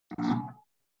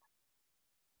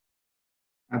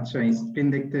আচ্ছা, স্ক্রিন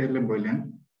দেখতে হলে বললেন।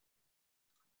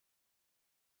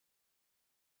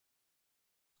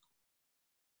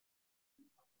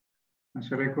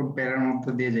 আসলে খুব প্যারার মধ্য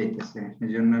দিয়ে যাইতেছে,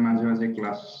 এই জন্য মাঝে মাঝে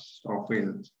ক্লাস অফ হয়ে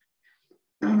যাচ্ছে।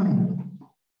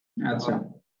 আচ্ছা,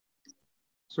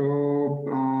 সো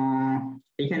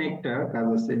এখানে একটা কাজ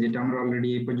আছে যেটা আমরা অলরেডি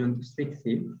এই পর্যন্ত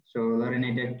শিখছি। সো ধরেন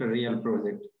এটা একটা রিয়েল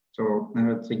প্রজেক্ট। সো আপনার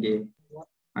হচ্ছে গিয়ে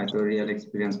হয়তো রিয়েল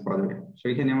এক্সপিরিয়েন্স পাওয়া যাবে। সো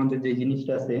এখানে আমাদের যে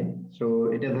জিনিসটা আছে, সো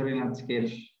এটা ধরেন আজকের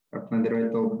আপনাদের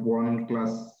হয়তো ওয়ান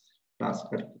ক্লাস টাস্ক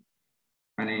আর কি,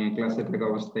 মানে ক্লাসে থাকা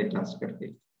অবস্থায় টাস্ক আর কি।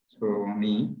 সো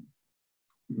আমি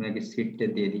আপনাকে সিটটা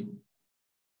দিয়ে দিই।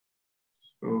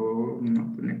 তো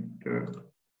নতুন একটা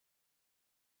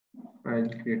ফাইল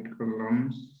ক্রিয়েট করলাম,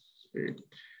 set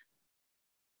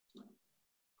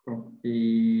copy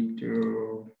to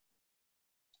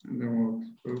the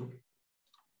workbook.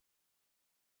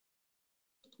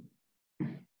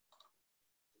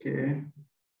 Okay.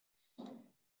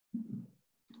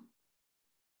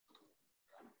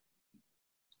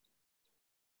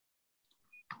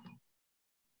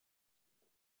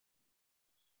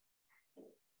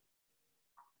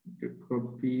 To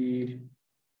copy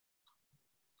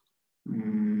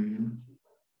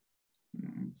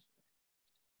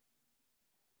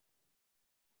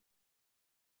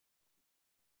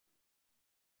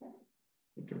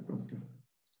এটা copy.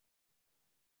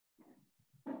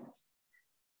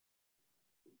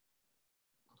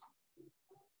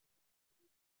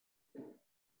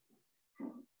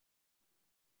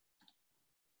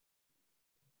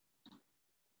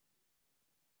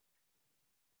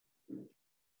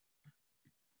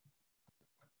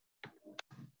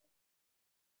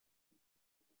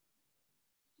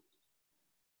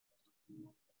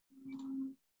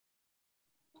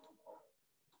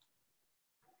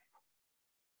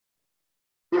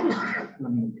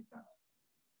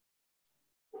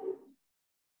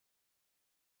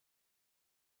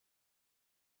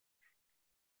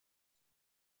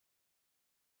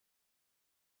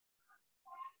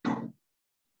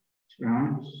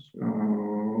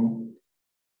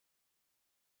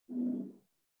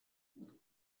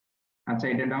 আচ্ছা,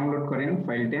 এটা ডাউনলোড করেন,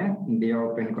 ফাইলটা দিয়ে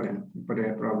ওপেন করেন, পরে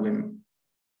প্রবলেম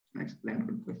এক্সপ্লেইন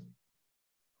করতেছি।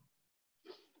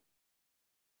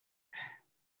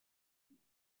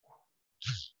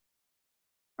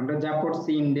 আমরা যা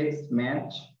পড়ছি ইন্ডেক্স, ম্যাচ,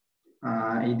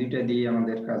 এই দুইটা দিয়ে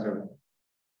আমাদের কাজ হবে।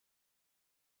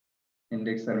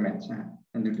 ইন্ডেক্স আর ম্যাচ, হ্যাঁ,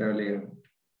 এই দুইটা হলে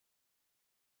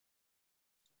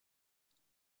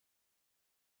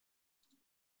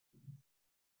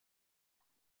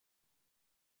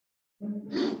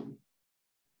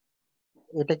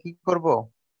এটা কি করব?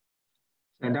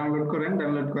 ডাউনলোড করেন,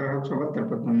 ডাউনলোড করা হোক সবার,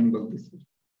 তারপর আমি বলতেছি।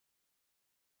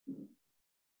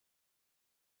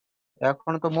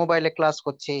 এখন তো মোবাইলে ক্লাস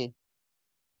করছি।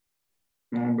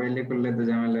 মোবাইলে করলে তো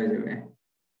ঝামেলা হয়ে যাবে।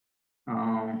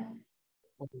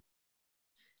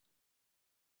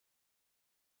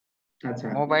 আচ্ছা,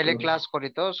 মোবাইলে ক্লাস করি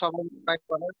তো সবাই মোবাইল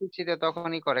করে, পিসিতে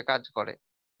তখনই করে কাজ করে।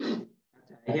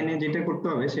 এখানে যেটা করতে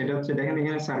হবে সেটা হচ্ছে, দেখেন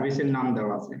এখানে সার্ভিসের নাম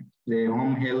দেওয়া আছে, যে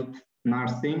হোম হেলথ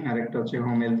নার্সিং, আর একটা হচ্ছে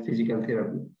home health physical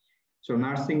therapy. So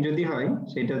nursing যদি হয়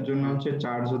সেটার জন্য হচ্ছে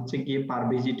চার্জ হচ্ছে গিয়ে পার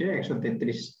ভিজিটে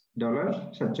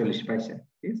 $133.47,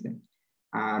 ঠিক আছে।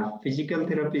 আর ফিজিক্যাল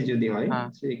থেরাপি যদি হয় হ্যাঁ,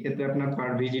 সেই ক্ষেত্রে আপনার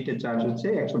পার ভিজিটে চার্জ হচ্ছে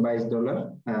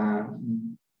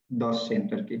 $122.10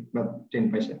 আর কি, বা 10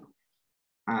 পয়সা।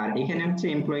 আর এখানে হচ্ছে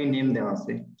এমপ্লয়ি নেম দেওয়া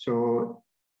আছে। সো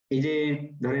এই যে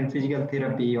ধরেন ফিজিক্যাল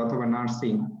থেরাপি অথবা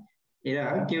নার্সিং, এরা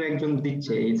কেউ একজন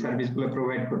দিচ্ছে, এই সার্ভিস গুলো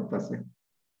প্রোভাইড করতেছে।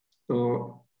 তো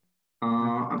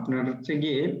আপনার হচ্ছে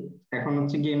গিয়ে এখন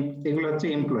হচ্ছে গিয়ে এগুলো হচ্ছে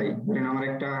এমপ্লয়ি। ধরেন আমার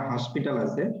একটা হসপিটাল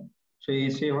আছে,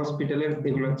 সেই হসপিটালের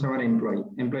এগুলো হচ্ছে আমার এমপ্লয়ি।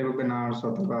 এমপ্লয়ি বলতে নার্স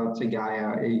অথবা হচ্ছে গিয়ে আয়া,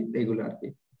 এইগুলো আর কি।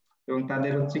 এবং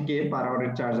তাদের হচ্ছে গিয়ে পার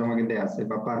আওয়ারের চার্জ আমাকে দেওয়া আছে,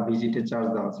 বা পার ভিজিটের চার্জ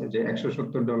দেওয়া আছে, যে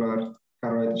 $170,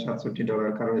 কারো হয়তো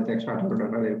 $67, কারো হয়তো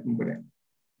 $118, এরকম করে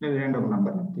র্যান্ডম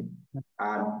নাম্বার আর কি।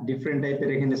 আর ডিফারেন্ট টাইপের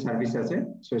এখানে সার্ভিস আছে,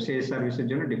 তো সেই সার্ভিসের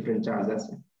জন্য ডিফারেন্ট চার্জ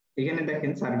আছে। এখানে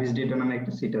দেখেন সার্ভিস ডেটা নামে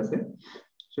একটা সিট আছে।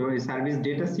 তো এই সার্ভিস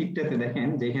ডেটা সিটটাতে দেখেন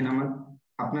যে এখানে আমার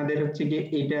আপনাদের হচ্ছে গিয়ে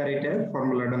এটা আর এটার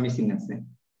ফর্মুলাটা মিসিং আছে,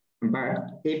 বাট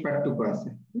এই পার্টটুকু আছে,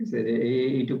 ঠিক আছে, যে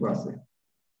এইটুকু আছে।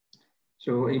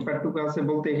 সো এই পার্টটুকু আছে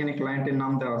বলতে এখানে ক্লায়েন্টের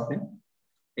নাম দেওয়া আছে,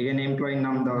 এখানে এমপ্লয়ির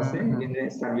নাম দেওয়া আছে, এখানে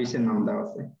সার্ভিসের নাম দেওয়া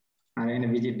আছে, আর এখানে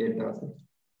ভিজিট ডেট দেওয়া আছে।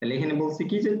 তাহলে এখানে বলছি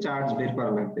কি যে চার্জ বের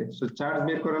করা লাগবে। সো চার্জ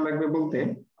বের করা লাগবে বলতে,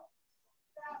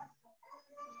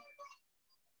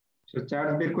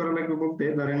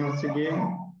 ধরেন হচ্ছে গিয়ে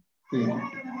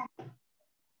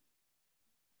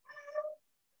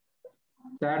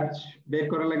চার্জ বের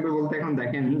করা লাগবে বলতে, এখন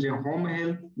দেখেন যে হোম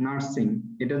হেলথ নার্সিং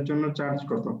এটার জন্য চার্জ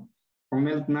কত। হোম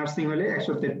হেলথ নার্সিং হলে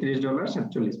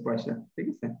 $133.47, ঠিক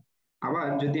আছে। আবার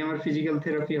যদি আমার ফিজিক্যাল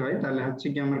থেরাপি হয় তাহলে হচ্ছে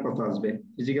কি আমার কত আসবে,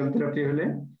 ফিজিক্যাল থেরাপি হলে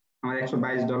আমার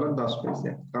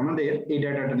 $122.10। তো আমাদের এই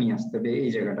ডাটাটা নিয়ে আসতে হবে এই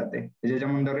জায়গাটাতে। এই যে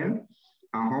যেমন ধরেন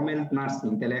হোম হেলথ নার্সিং,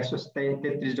 তাহলে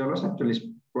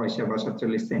 $133.47 বা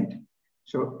 47 সেন্ট।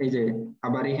 সো এই যে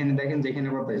আবার এখানে দেখেন যেখানে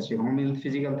কত আছে, হোম হেলথ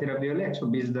ফিজিক্যাল থেরাপি হলে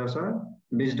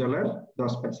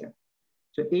 $120.10।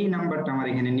 তো এই নাম্বারটা আমার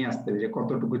এখানে নিয়ে আসতে হবে যে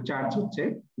কতটুকু চার্জ হচ্ছে,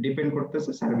 ডিপেন্ড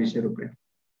করতেছে সার্ভিসের উপরে।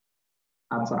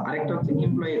 আচ্ছা, আরেকটা হচ্ছে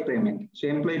এমপ্লয়ি পেমেন্ট। সো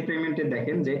এমপ্লয়ি পেমেন্টে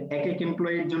দেখেন যে এক এক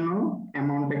এমপ্লয়ির জন্য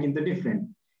অ্যামাউন্টটা কিন্তু ডিফারেন্ট।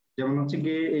 যেমন হচ্ছে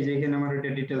কি এই যে এখানে আমার এটা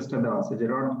ডিটেলসটা দেওয়া আছে যে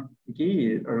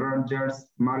রজার্স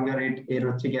মার্গারেট এর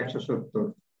হচ্ছে কি 170,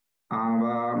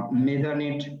 বা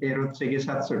মেজানেট এর হচ্ছে কি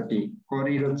 67,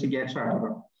 করির হচ্ছে কি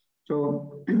 118। তো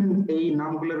এই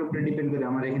নামগুলোর উপরে ডিপেন্ড করে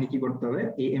আমার এখানে কি করতে হবে,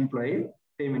 এই এমপ্লয়ি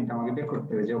পেমেন্ট আমাকে বের করতে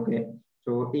হবে যে ওকে,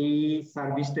 তো এই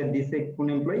সার্ভিসটা দিছে কোন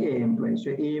এমপ্লয়ি, এই এমপ্লয়ি। সো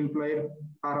এই এমপ্লয়ের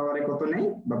পার আওয়ারে কত নেই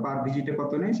বা পার ভিজিটে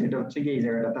কত নেই সেটা হচ্ছে কি এই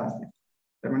জায়গাটাতে আছে।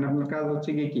 তার মানে আপনার কাজ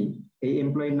হচ্ছে কি এই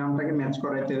এমপ্লয়ির নামটাকে ম্যাচ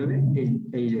করাইতে হবে এই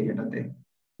এই জায়গাটাতে,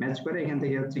 ম্যাচ করে এখান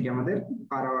থেকে হচ্ছে কি আমাদের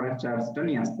পার আওয়ারের চার্জটা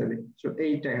নিয়ে আসতে হবে। সো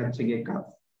এইটাই হচ্ছে কি কাজ।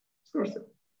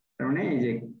 তার মানে এই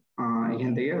যে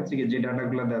এখান থেকে হচ্ছে কি যে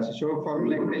ডাটাগুলো দেওয়া আছে, সো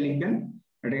ফর্মুলা একটা লিখবেন,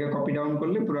 এটাকে কপি ডাউন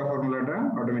করলে পুরো ফর্মুলাটা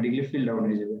অটোমেটিকলি ফিল ডাউন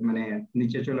হয়ে যাবে, মানে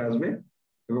নিচে চলে আসবে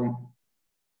এবং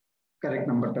কারেক্ট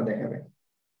নাম্বারটা দেখাবে।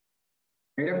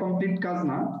 এটা কমপ্লিট কাজ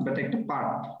না, বাট একটা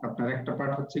পার্ট, আপনার একটা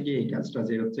পার্ট হচ্ছে কি এই কাজটা,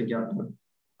 যে হচ্ছে কি আপনার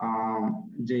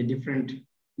যে ডিফারেন্ট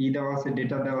দেওয়া আছে,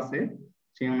 ডেটা দেওয়া আছে,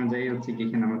 সেই অনুযায়ী হচ্ছে কি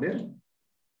এখানে আমাদের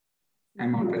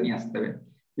অ্যামাউন্টটা নিয়ে আসতে হবে।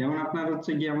 যেমন আপনার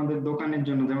হচ্ছে কি আমাদের দোকানের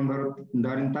জন্য, যেমন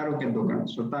ধরেন তারকের দোকান,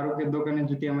 সো তারকের দোকানে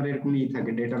যদি আমার এরকম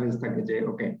থাকে, ডেটাবেস থাকে যে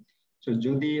ওকে, সো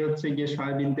যদি হচ্ছে গিয়ে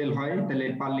সয়াবিন তেল হয় তাহলে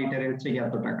পার লিটারে হচ্ছে গিয়ে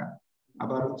এত টাকা,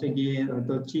 আবার হচ্ছে গিয়ে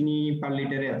হয়তো চিনি পার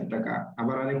লিটারে এত টাকা,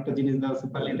 আবার আরেকটা জিনিস দেওয়া আছে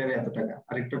পার লিটারে এত টাকা,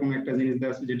 আরেকটা কোনো একটা জিনিস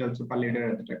দেওয়া আছে যেটা হচ্ছে পার লিটারে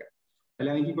এত টাকা। তাহলে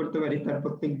আমি কি করতে পারি, তার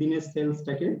প্রত্যেক দিনের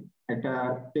সেলসটাকে একটা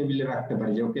টেবিলে রাখতে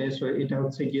পারি যে ওকে, সো এটা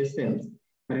হচ্ছে গিয়ে সেলস।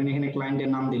 ধরেন এখানে ক্লায়েন্টের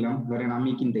নাম দিলাম, ধরেন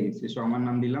আমি কিনতে গেছি, সো আমার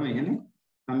নাম দিলাম এখানে।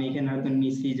 আমি এখানে হয়তো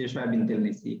নিচ্ছি যে সয়াবিন তেল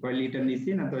নিচ্ছি, কয় লিটার নিচ্ছি,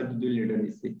 না তো হয়তো 2 লিটার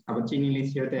নিচ্ছি, আবার চিনি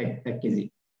নিচ্ছি হয়তো 1 কেজি,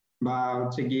 বা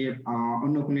হচ্ছে গিয়ে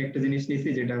অন্য কোনো একটা জিনিস নিচ্ছি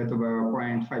যেটা হয়তো বা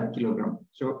 0.5 কিলোগ্রাম।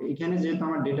 সো এখানে যেহেতু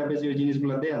আমার ডেটাবেজে ওই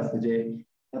জিনিসগুলো দেওয়া আছে যে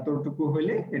এতটুকু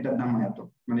হলে এটার দাম এত,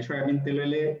 মানে সয়াবিন তেল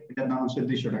হলে এটার দাম হচ্ছে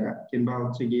 200 টাকা, কিংবা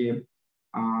হচ্ছে গিয়ে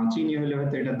চিনি হলে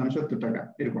হয়তো এটার দাম 70 টাকা,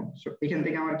 এরকম। এখান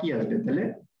থেকে আমার কি আসবে তাহলে,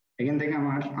 এখান থেকে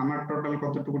আমার আমার টোটাল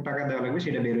কতটুকু টাকা দেওয়া লাগবে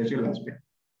সেটা বের হয়ে চলে আসবে।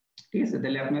 ঠিক আছে,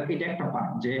 তাহলে আপনার এটা একটা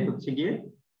পার্ট যে হচ্ছে গিয়ে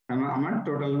আমার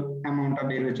টোটাল অ্যামাউন্টটা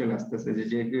বের হয়ে চলে আসতেছে, যে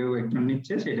যে কেউ একজন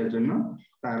নিচ্ছে সেটার জন্য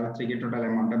তার হচ্ছে গিয়ে টোটাল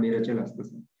অ্যামাউন্টটা বের হয়ে চলে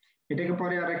আসতেছে। এটাকে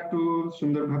পরে আর একটু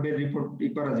সুন্দরভাবে রিপোর্ট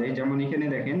করা যায়। যেমন এখানে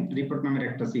দেখেন রিপোর্ট নামের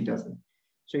একটা সিট আছে,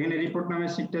 সেখানে রিপোর্ট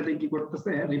নামের সিটটাতে কি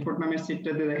করতেছে, রিপোর্ট নামের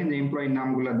সিটটাতে দেখেন যে এমপ্লয়ির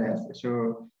নামগুলো দেওয়া আছে। সো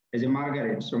এই যে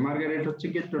মার্গারেট, সো মার্গারেট হচ্ছে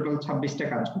কি টোটাল 26টা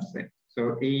কাজ করছে। সো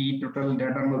এই টোটাল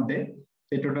ডাটার মধ্যে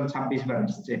সে টোটাল 26 বার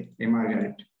আসছে এই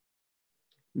মার্গারেট।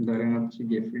 ধরেন হচ্ছে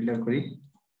গিয়ে ফিল্টার করি,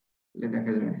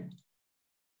 দেখা যাবে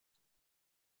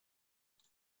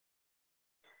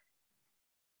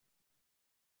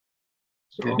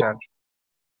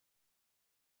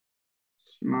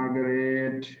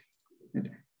মার্গারেট।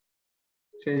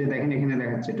 সেই যে দেখেন এখানে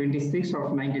দেখাচ্ছে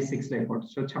 26/96 রেকর্ড,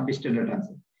 সো 26টা ডাটা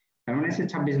আছে, তার মানে সে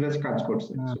 26 ব্যাচ কাজ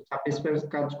করছে। 26 ব্যাচ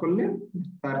কাজ করলে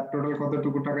তার টোটাল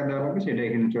কতটুকু টাকা দেওয়া হবে সেটা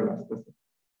এখানে চলে আসতেছে।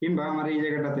 কিংবা আমার এই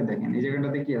জায়গাটাতে দেখেন, এই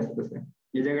জায়গাটাতে কি আসতেছে,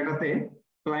 এই জায়গাটাতে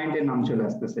ক্লায়েন্টের নাম চলে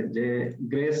আসতেছে যে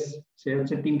গ্রেস, সে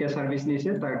হচ্ছে 3টা সার্ভিস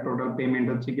নিয়েছে, তার টোটাল পেমেন্ট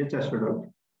হচ্ছে গিয়ে $400।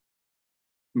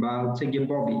 বা হচ্ছে গিয়ে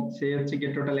ববি, সে হচ্ছে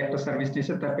গিয়ে টোটাল একটা সার্ভিস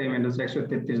নিয়েছে, তার পেমেন্ট হচ্ছে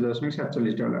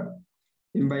 $133.47।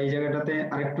 কিংবা এই জায়গাটাতে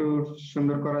আরেকটু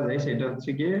সুন্দর করা যায়, সেটা হচ্ছে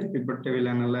গিয়ে রিপোর্ট টেবিল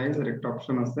অ্যানালাইজ এর একটা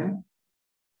অপশন আছে,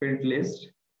 ফিল্ড লিস্ট।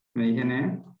 এখানে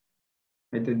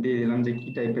হয়তো দিয়ে দিলাম যে কি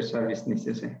টাইপের সার্ভিস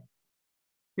নিচ্ছে সে।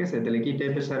 ঠিক আছে, তাহলে কি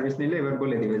টাইপের সার্ভিস নিলে এবার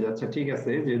বলে দিবে যে আচ্ছা ঠিক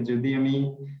আছে, যে যদি আমি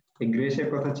গ্রেসের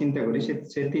কথা চিন্তা করি,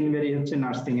 সে 3বারই হচ্ছে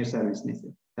নার্সিং এর সার্ভিস নিছে।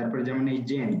 তারপরে যেমন এই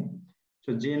জেন, তো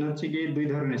জেন হচ্ছে গিয়ে 2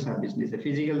 ধরনের সার্ভিস নিছে,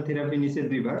 ফিজিক্যাল থেরাপি নিছে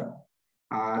 2বার,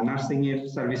 আর নার্সিং এর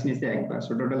সার্ভিস নিছে 1বার।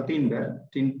 সো টোটাল 3বার,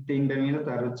 তিনবার মিলে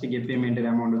তার হচ্ছে গিয়ে পেমেন্টের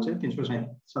অ্যামাউন্ট হচ্ছে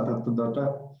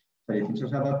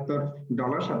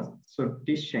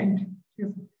 $377.67। ঠিক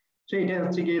আছে, তো এটা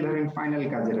হচ্ছে গিয়ে ধরেন ফাইনাল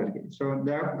কাজের আর কি। সো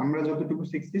দেখ আমরা যতটুকু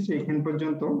শিখছি সেইখান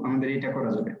পর্যন্ত আমাদের এটা করা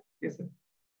যাবে। ঠিক আছে,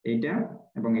 এইটা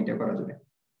এবং এটা করা যাবে,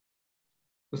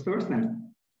 বুঝতে পারছেন?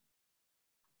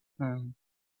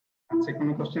 আচ্ছা,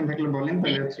 কোনো কোশ্চেন থাকলে বলেন,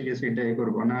 তাহলে হচ্ছে গিয়ে সেটাই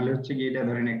করবো, নাহলে হচ্ছে গিয়ে এটা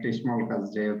ধরেন একটা স্মল কাজ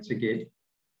যে হচ্ছে গিয়ে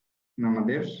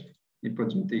আমাদের এই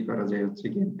পর্যন্তই করা যায়, হচ্ছে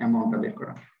গিয়ে অ্যামাউন্টটা বের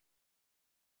করা।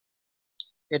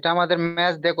 এটা আমাদের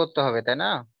ম্যাচ দিয়ে করতে হবে, তাই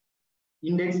না?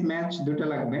 ইন্ডেক্স ম্যাচ দুটো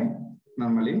লাগবে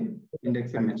নরমালি,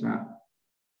 ইন্ডেক্সের ম্যাচ না।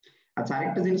 আচ্ছা,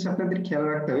 আরেকটা জিনিস আপনাদের খেয়াল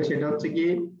রাখতে হবে, সেটা হচ্ছে কি,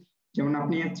 যেমন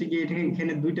আপনি হচ্ছে কি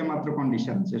এখানে দুইটা মাত্র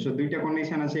কন্ডিশন আছে, সো দুইটা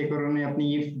কন্ডিশন আছে, এই কারণে আপনি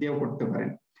ইফ দিয়েও করতে পারেন,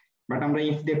 বাট আমরা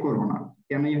ইফ দিয়ে করবো না।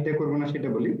 কেন ইফ দিয়ে করবো না সেটা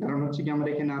বলি, কারণ হচ্ছে কি আমরা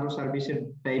এখানে আরো সার্ভিসের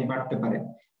টাইপ বাড়তে পারে,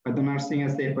 হয়তো নার্সিং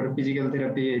আছে, এরপরে ফিজিক্যাল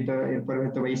থেরাপি, এটা এরপরে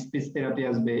হয়তো বা স্পিচ থেরাপি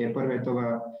আসবে, এরপরে হয়তো বা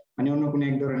মানে অন্য কোনো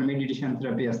এক ধরনের মেডিটেশন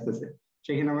থেরাপি আসতেছে,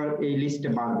 সেখানে আবার এই লিস্টে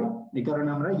বাড়বে। এই কারণে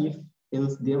আমরা ইফ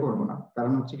এলস দিয়ে করবো না,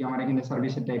 কারণ হচ্ছে কি আমার এখানে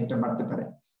সার্ভিসের টাইপটা বাড়তে পারে,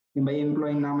 কিংবা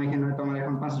এমপ্লয়ির নাম এখানে হয়তো আমার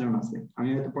এখন 5 জন আছে, আমি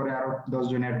হয়তো পরে আরো 10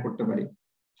 জন অ্যাড করতে পারি,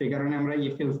 সেই কারণে আমরা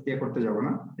ইফ এলস দিয়ে করতে যাব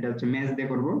না, এটা হচ্ছে ম্যাচ দিয়ে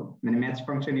করব, মানে ম্যাচ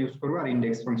ফাংশন ইউজ করব আর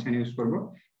ইন্ডেক্স ফাংশন ইউজ করব।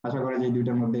 আশা করা যায়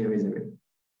দুইটার মধ্যে হয়ে যাবে।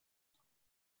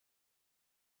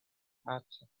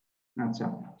 আচ্ছা আচ্ছা,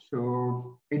 সো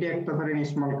এটা একটা ধরেন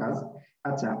স্মল কাজ।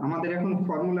 আচ্ছা, আমাদের এখন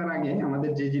ফর্মুলার আগে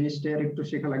আমাদের যে জিনিসটা আর একটু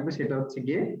শেখা লাগবে, সেটা হচ্ছে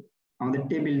গিয়ে আমাদের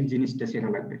টেবিল জিনিসটা শেখা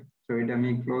লাগবে। তো এটা আমি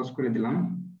ক্লোজ করে দিলাম,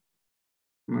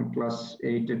 আমার ক্লাস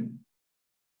 8 এর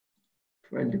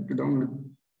ফাইলটা একটু ডাউনলোড,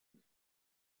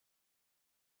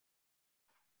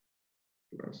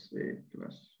 ক্লাস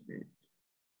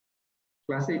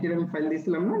 8 এর আমি ফাইল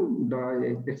দিয়েছিলাম না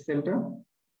এক্সেলটা,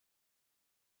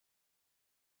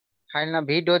 ফাইল না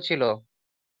ভিডিও ছিল।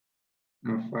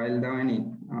 ফাইল দেওয়া হয়নি।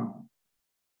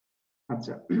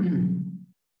 আচ্ছা,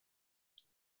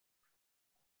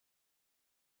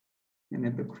 এনে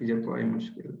তো খুঁজে পাওয়াই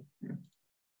মুশকিল,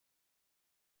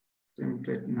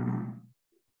 টেমপ্লেট না,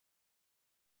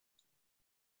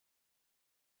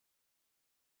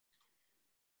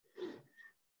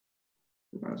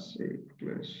 ক্লাস 8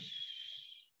 ক্লাস,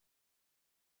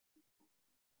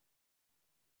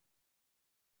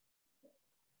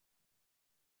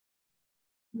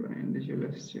 ব্রাইন্ডে চলে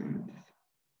আসছে।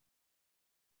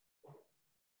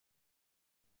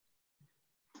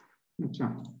 আচ্ছা,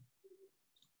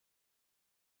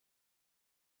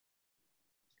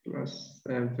 ক্লাস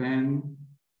 7,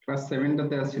 ক্লাস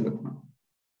 7টাতে আসছিল তো।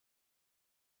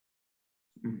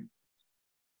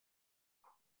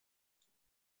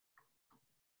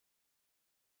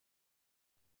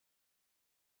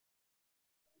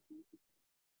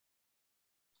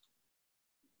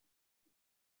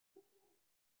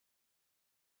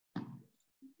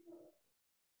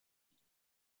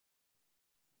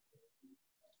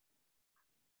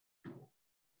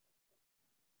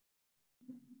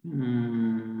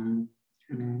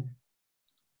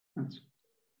 আচ্ছা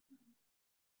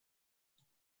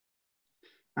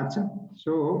আচ্ছা,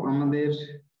 সো আমাদের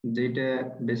যেটা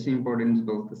বেশি ইম্পর্টেন্স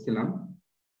বলতেছিলাম,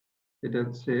 এটা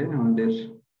হচ্ছে আমাদের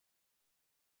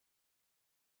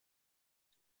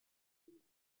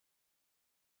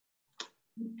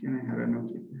কেন হারানো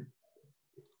কি,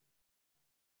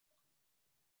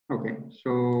 ওকে,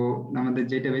 সো আমাদের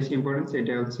যেটা বেশি ইম্পর্টেন্স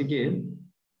সেটা হচ্ছে কি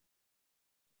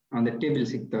আমাদের টেবিল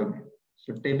শিখতে হবে। সো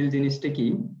টেবিল জিনিসটা কি,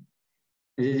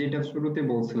 এই যে যেটা শুরুতে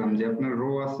বলছিলাম যে আপনার রো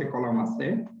আছে, কলাম আছে,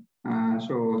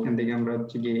 সো ওখান থেকে আমরা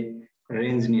হচ্ছে কি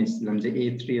রেঞ্জ নিয়ে এসেছিলাম যে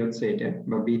A3 হচ্ছে এটা,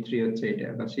 বা B3 হচ্ছে এটা,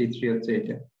 বা C3 হচ্ছে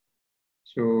এটা।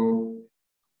 সো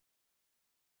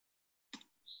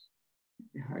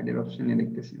হাইডের অপশনে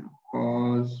দেখতেছি না,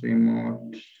 pause, remote,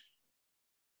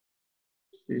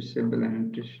 disable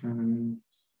annotation,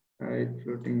 hide,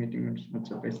 floating meeting,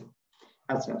 আচ্ছা পাইছি।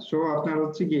 আচ্ছা, সো আপনার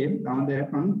হচ্ছে গিয়ে আমাদের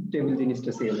এখন টেবিল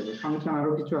জিনিসটা শিখে যাবে, ফাংশন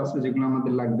আরো কিছু আছে যেগুলো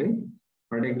আমাদের লাগবে,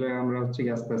 বাট এগুলো আমরা হচ্ছে কি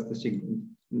আস্তে আস্তে শিখবো,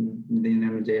 দিন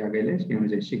অনুযায়ী আগাইলে সেই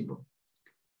অনুযায়ী শিখবো।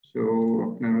 সো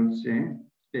আপনার হচ্ছে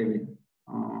টেবিল,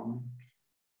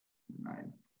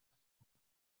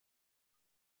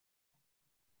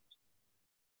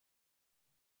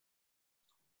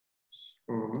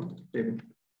 টেবিল।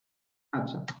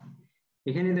 আচ্ছা,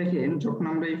 এখানে দেখেন যখন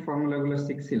আমরা এই ফর্মুলা গুলো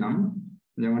শিখছিলাম,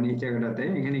 যেমন এই জায়গাটাতে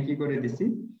এখানে কি করে দিছি,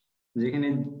 যেখানে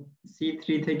C3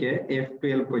 থেকে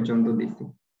F12 পর্যন্ত দিছি,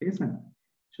 ঠিক আছে।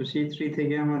 সো C3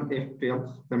 থেকে আমার F12,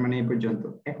 তার মানে এই পর্যন্ত।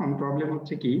 এখন প্রবলেম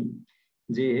হচ্ছে কি,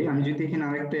 যে আমি যদি এখানে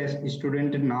আরেকটা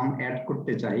স্টুডেন্টের নাম অ্যাড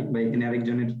করতে চাই, বা এখানে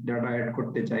আরেকজনের ডাটা অ্যাড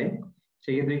করতে চাই,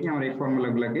 সেক্ষেত্রে কি আমার এই ফর্মুলা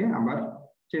গুলাকে আবার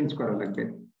চেঞ্জ করা লাগবে।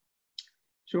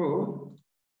 সো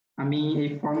আমি এই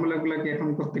ফর্মুলা গুলাকে এখন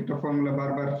প্রত্যেকটা ফর্মুলা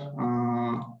বারবার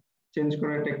চেঞ্জ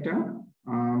করাটা একটা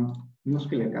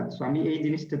মুশকিলের কাজ। আমি এই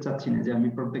জিনিসটা চাচ্ছি না যে আমি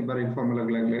প্রত্যেকবার এই ফর্মুলা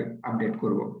গুলাকে আপডেট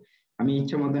করব, আমি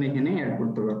ইচ্ছা মতন এখানে অ্যাড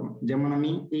করতে পারবো। যেমন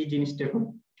আমি এই জিনিসটার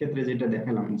ক্ষেত্রে যেটা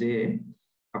দেখালাম, যে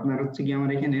আপনার হচ্ছে কি আমার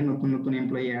এখানে নতুন নতুন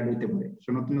এমপ্লয়ি অ্যাড হইতে পারে। সো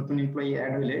নতুন নতুন এমপ্লয়ি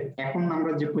অ্যাড হলে এখন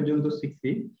আমরা যে পর্যন্ত শিখছি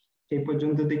সেই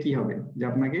পর্যন্ততে কি হবে, যে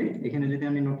আপনাকে এখানে যদি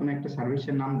আমি নতুন একটা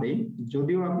সার্ভিসের নাম দেই,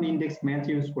 যদিও আপনি ইন্ডেক্স ম্যাচ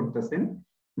ইউজ করতেছেন,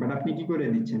 বাট আপনি কি করে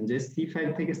দিচ্ছেন যে C5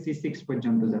 থেকে C6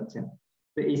 পর্যন্ত যাচ্ছেন,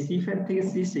 তো এই C5 থেকে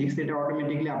C6 এটা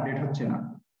অটোমেটিকলি আপডেট হচ্ছে না।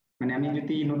 তো মানে আমি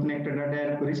যদি নতুন একটা ডাটা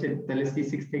অ্যাড করি তাহলে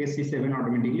C6 থেকে C7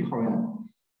 অটোমেটিকলি হবে না।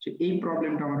 তো এই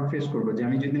প্রবলেমটা আমরা ফেস করবো যে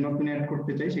আমি যদি নতুন অ্যাড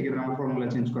করতে চাই সেক্ষেত্রে আমার ফর্মুলা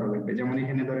চেঞ্জ করা লাগবে। যেমন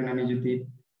এখানে ধরেন আমি যদি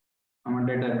আমার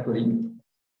ডাটা অ্যাড করি,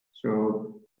 সো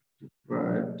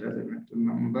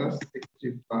নাম্বার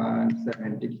 65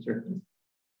 70 কিছু একটা,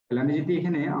 তাহলে আমি যদি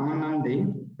এখানে আমার নাম দেই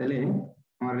তাহলে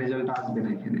আমার রেজাল্ট আসবে না,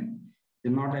 এখানে যে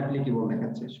নট অ্যাপ্লিকেবল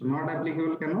দেখাচ্ছে। সো নট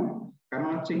অ্যাপ্লিকেবল কেন? কারণ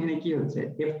হচ্ছে এখানে কি হচ্ছে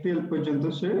F12 পর্যন্ত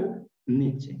সে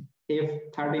নিচ্ছে,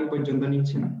 F13 পর্যন্ত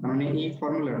নিচ্ছে না, কারণ এই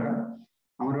ফর্মুলাটা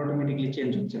আমার অটোমেটিকলি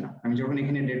চেঞ্জ হচ্ছে না। আমি যখন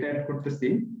এখানে ডেটা অ্যাড করতেছি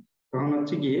তখন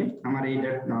হচ্ছে গিয়ে আমার এই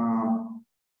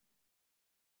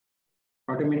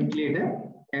অটোমেটিকলি এটা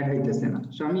অ্যাড হইতেছে না।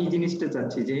 সো আমি এই জিনিসটা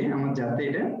চাচ্ছি যে আমার যাতে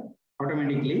এটা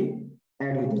অটোমেটিকলি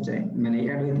অ্যাড হইতে চাই, মানে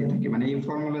অ্যাড হইতে থাকে, মানে এই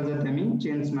ফর্মুলা যাতে আমি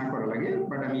চেঞ্জ না করা লাগে,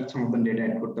 বাট আমি ইচ্ছা মতন ডেটা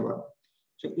অ্যাড করতে পারবো।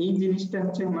 সো এই জিনিসটা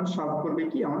হচ্ছে আমার সলভ করবে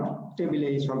কি, আমার টেবিলে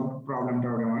এই সলভ প্রবলেমটা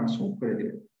আমার সলভ করে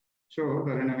দেবে। সো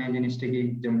ধরেন আমি এই জিনিসটাকে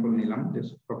এক্সাম্পল নিলাম,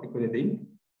 জাস্ট কপি করে দিই,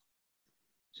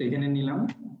 সেখানে নিলাম,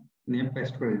 নিয়ে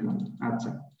পেস্ট করে দিলাম।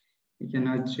 আচ্ছা, এখানে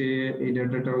হচ্ছে এই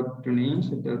ডাটাটাও একটু নেই,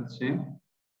 সেটা হচ্ছে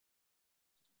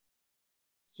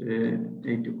যে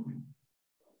এইটুকু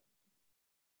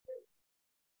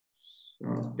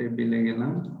টেবিলে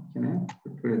গেলাম, এখানে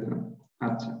পুট করে দিলাম।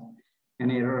 আচ্ছা,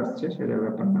 এখানে এরর আসছে, সেটা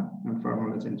ব্যাপার না, আমি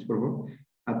ফর্মুলা চেঞ্জ করব।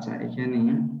 আচ্ছা, এখানে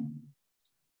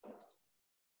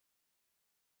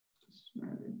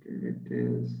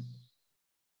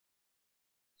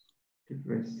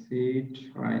sheet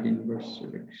hide inverse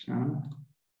selection।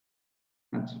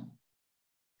 আচ্ছা,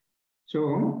 সো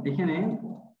এখানে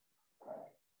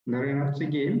ধরেন হচ্ছে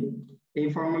কি এই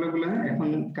ফর্মুলাগুলো এখন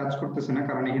কাজ করতেছে না,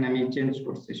 কারণ এখানে আমি চেঞ্জ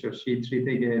করছি। সো C3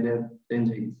 থেকে এটা চেঞ্জ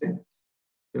হয়ে গেছে,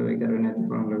 তো এই কারণে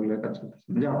ফর্মুলাগুলো কাজ করতেছে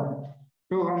না। যাও,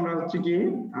 তো আমরা হচ্ছে কি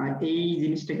এই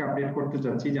জিনিসটাকে আপডেট করতে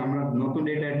চাচ্ছি যে আমরা নতুন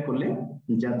ডেটা অ্যাড করলে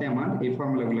যাতে আমার এই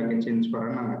ফর্মুলাগুলোকে চেঞ্জ করা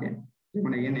না লাগে।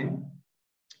 যেমন এখানে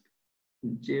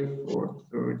J4,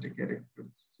 তো এটাকে একটু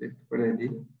সেট করে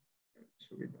দিই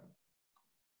সুবিধা।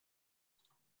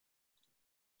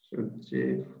 সো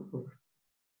J4,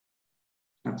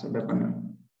 আচ্ছা ব্যাপার না।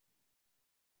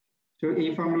 তো এই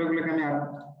ফর্মুলাগুলোকে আমি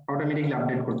অটোমেটিকলি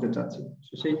আপডেট করতে চাচ্ছি।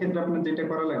 তো সেই ক্ষেত্রে আপনার যেটা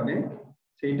করা লাগবে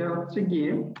সেটা হচ্ছে গিয়ে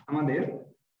আমাদের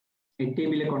এই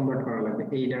টেবিলে কনভার্ট করা লাগবে,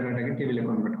 এই ডাটাটাকে টেবিলে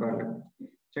কনভার্ট করা লাগবে।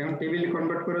 এখন টেবিলে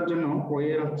কনভার্ট করার জন্য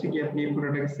ওয়ে হচ্ছে কি আপনি এই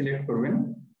পুরোটাকে সিলেক্ট করবেন,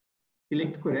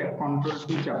 সিলেক্ট করে কন্ট্রোল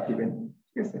টি চাপ দিবেন,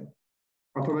 ঠিক আছে?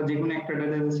 অথবা যে কোনো একটা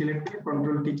ডাটা সিলেক্ট করে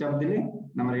কন্ট্রোল টি চাপ দিলে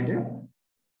আমার এটা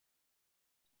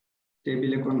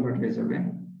টেবিলে কনভার্ট হয়ে যাবে।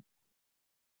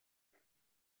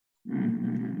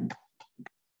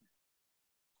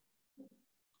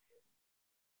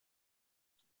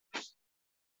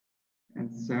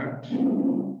 ইনসার্ট,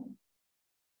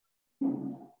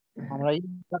 আমরা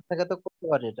ইনসার্ট থেকে তো করতে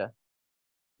পারি এটা।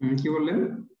 কি বললেন?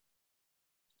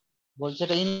 বলছে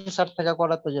এটা ইনসার্ট থেকে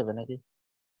করা তো যাবে নাকি?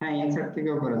 হ্যাঁ, ইনসার্ট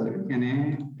থেকেও করা যাবে, এখানে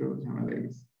একটু ঝামেলা হয়ে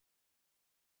গেছে।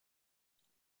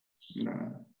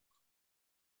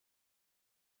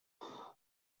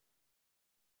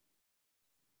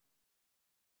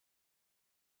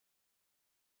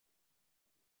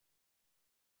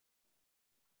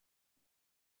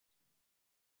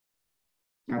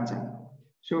 আচ্ছা,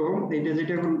 সো এটা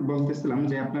যেটা বলতেছিলাম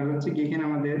যে আপনার হচ্ছে কি এখানে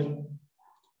আমাদের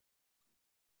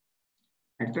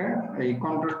একটা এই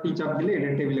কন্ট্রোল টি চাপ দিলে এটা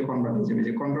টেবিলে কনভার্ট হয়ে যাবে।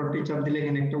 যে কন্ট্রোল টি চাপ দিলে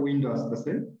এখানে একটা উইন্ডো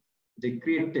আসতেছে যে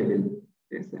ক্রিয়েট টেবিল,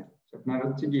 ঠিক আছে? আপনার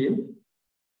হচ্ছে কি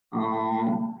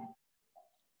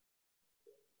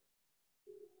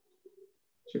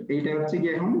এইটা হচ্ছে কি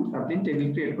এখন আপনি টেবিল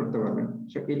ক্রিয়েট করতে পারবেন।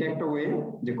 সো এটা একটা ওয়ে,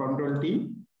 যে কন্ট্রোল টি,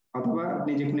 অথবা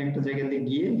আপনি যে কোনো একটা জায়গাতে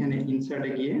গিয়ে এখানে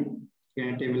ইনসার্টে গিয়ে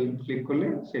এখানে টেবিল ক্লিক করলে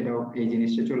সেটাও এই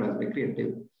জিনিসটা চলে আসবে, create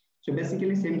table. So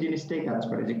basically same জিনিসটাই কাজ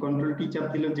করে, যে কন্ট্রোল টি চাপ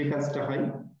দিলেও যে কাজটা হয়,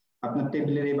 আপনার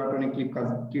টেবিলের এই বাটনে ক্লিক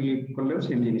করলেও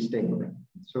সেম জিনিসটাই হবে।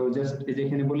 সো জাস্ট এই যে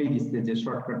এখানে বলেই দিচ্ছে যে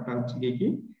শর্টকাটটা হচ্ছে কি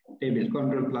table,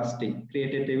 control plus T,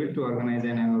 create a table two organise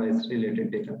and analyse related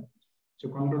data. So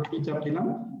control কি চাপ দিলাম,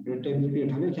 টেবিল ক্রিয়েট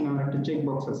হবে। এখানে আমার একটা চেক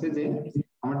বক্স আছে যে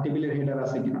আমার টেবিলের হেডার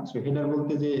আছে কিনা। সো হেডার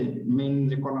বলতে যে মেইন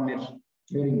যে কলামের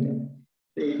হেডিংটা,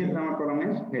 তো এই ক্ষেত্রে আমার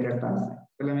কলামের হেডারটা আছে,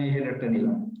 তাহলে আমি এই হেডারটা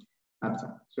নিলাম। আচ্ছা,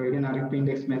 সো এখানে আরেকটু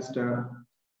ইন্ডেক্স ম্যাচটা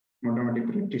মোটামুটি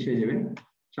প্র্যাকটিস হয়ে যাবে।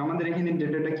 সো আমাদের এখানে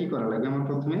ডেটাটা কি করা লাগবে, আমার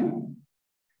প্রথমে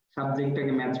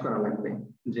সাবজেক্টটাকে ম্যাচ করা লাগবে,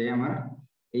 যে আমার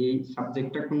এই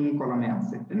সাবজেক্টটা কোন কলামে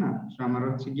আছে, তাই না? সো আমার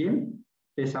হচ্ছে গিয়ে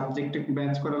এই সাবজেক্টটাকে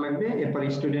ম্যাচ করা লাগবে, এরপর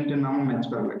স্টুডেন্টের নামও ম্যাচ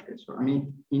করা লাগবে। সো আমি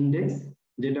ইন্ডেক্স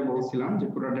যেটা বলছিলাম যে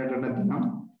পুরো ডাটাটা দিলাম,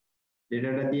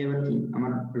 ডেটাটা দিয়ে এবার কি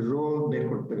আমার রো বের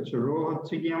করতে হবে। সো রো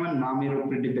হচ্ছে কি আমার নামের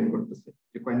উপরে ডিপেন্ড করতেছে,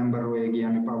 যে কয় নাম্বার রো এ গিয়ে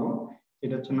আমি পাবো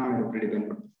সেটা হচ্ছে নামের উপরে ডিপেন্ড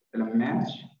করতেছে। তাহলে ম্যাচ,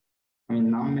 আমি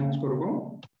নাম ম্যাচ করব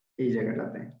এই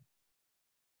জায়গাটাতে।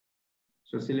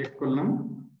 সো সিলেক্ট করলাম,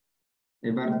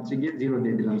 এবার হচ্ছে গিয়ে 0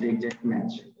 দিয়ে দিলাম যে এক্সাক্ট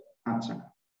ম্যাচ। আচ্ছা,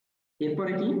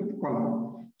 এরপরে কি কলাম।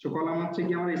 সো কলাম হচ্ছে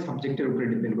কি আমার এই সাবজেক্টের উপরে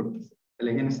ডিপেন্ড করতেছে। তাহলে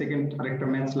এখানে সেকেন্ড আরেকটা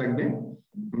ম্যাচ লাগবে।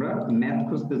 আমরা ম্যাথ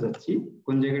খুঁজতে যাচ্ছি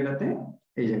কোন জায়গাটাতে,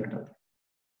 এই জায়গাটাতে,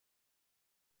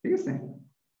 ঠিক আছে।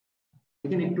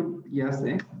 এখানে একটু ইয়ে আছে,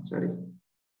 সরি,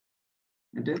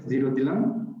 এটা 0 দিলাম,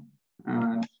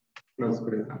 ক্লোজ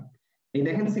করে দিলাম। এই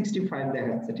দেখেন 65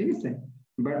 দেখাচ্ছে, ঠিক আছে,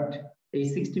 বাট এই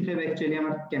 65 অ্যাকচুয়ালি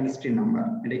আমার কেমিস্ট্রি নাম্বার,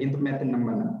 এটা কিন্তু ম্যাথের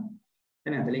নাম্বার না,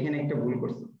 তাই না? তাহলে এখানে একটা ভুল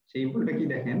করছি। সেই ভুলটা কি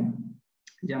দেখেন,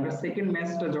 যে আমরা সেকেন্ড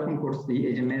ম্যাথটা যখন করছি,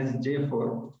 এই যে ম্যাথ J4,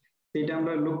 সেটা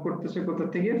আমরা লুক করতেছি কোথা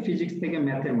থেকে, ফিজিক্স থেকে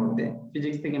ম্যাথের মধ্যে,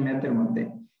 ফিজিক্স থেকে ম্যাথের মধ্যে।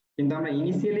 কিন্তু আমরা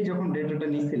ইনিশিয়ালি যখন ডেটাটা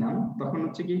নিয়েছিলাম তখন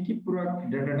হচ্ছে কি পুরো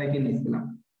ডেটাটাকে নিয়েছিলাম।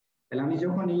 তাহলে আমি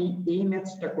যখন এই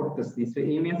ম্যাথটা করতেছি, তো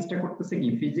এই ম্যাথটা করতেছে কি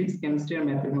ফিজিক্স কেমিস্ট্রি আর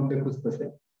ম্যাথের মধ্যে খুঁজতেছে।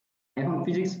 এখন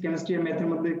ফিজিক্স কেমিস্ট্রি আর ম্যাথের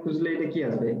মধ্যে খুঁজলে এটা কি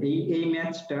আসবে, এই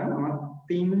ম্যাথটা আমার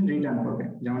 3 রিটার্ন হবে।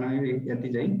 যেমন আমি এতে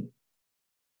যাই,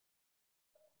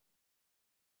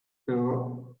 তো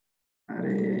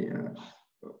আরে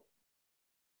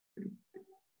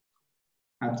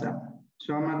আচ্ছা, সো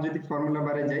আমার যদি ফর্মুলা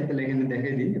বারে যাই তাহলে এখানে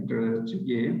দেখাই দিই, এটা হচ্ছে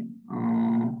গিয়ে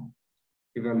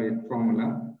ইভালুয়েট ফর্মুলা,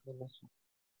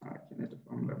 এখানে একটা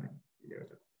ফর্মুলা নাই,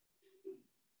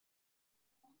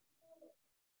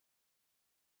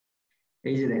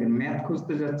 এই যে দেখেন ম্যাথ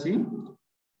খুঁজতে যাচ্ছি,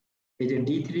 এই যে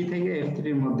D3 থেকে F3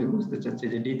 এর মধ্যে খুঁজতে চাচ্ছি,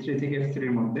 যে D3 থেকে F3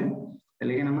 এর মধ্যে,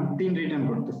 তাহলে এখানে আমার 3 রিটার্ন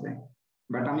করতেছে।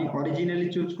 বাট আমি অরিজিনালি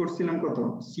চুজ করছিলাম কত,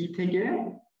 C থেকে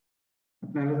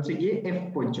আপনার হচ্ছে গিয়ে F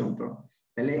পর্যন্ত।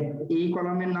 তাহলে এই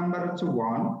কলামের নাম্বার হচ্ছে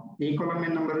 1, এই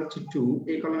কলামের নাম্বার হচ্ছে 2,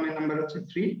 এই কলামের নাম্বার হচ্ছে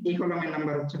 3, এই কলামের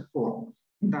নাম্বার হচ্ছে 4।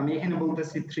 কিন্তু আমি এখানে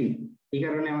বলতেছি 3, এই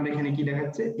কারণে আমার এখানে কি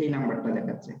দেখাচ্ছে, এই নাম্বারটা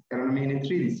দেখাচ্ছে, কারণ আমি এখানে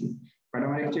 3 দিছি। বাট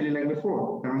আমার অ্যাকচুয়ালি লাগবে 4,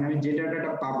 কারণ আমি যে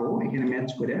ডাটাটা পাবো এখানে ম্যাচ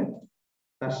করে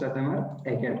তার সাথে আমার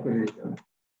এক অ্যাড করে দিতে হবে।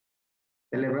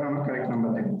 তাহলে এবার আমার কারেক্ট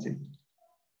নাম্বার দেখাচ্ছে,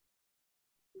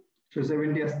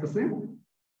 70 আসতেছে।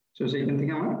 সো সেইখান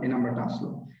থেকে আমার এই নাম্বারটা আসলো।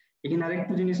 এখানে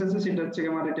আরেকটা জিনিস আছে, সেটা হচ্ছে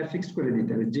আমার এটা ফিক্সড করে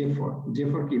দিতে হবে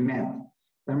J4 কি ম্যাথ,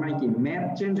 তার মানে কি ম্যাথ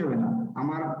চেঞ্জ হবে না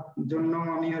আমার জন্য।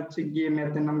 আমি হচ্ছে গিয়ে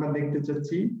ম্যাথের নাম্বার দেখতে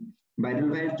চাচ্ছি, বাইরুল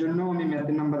ভাইয়ের জন্য আমি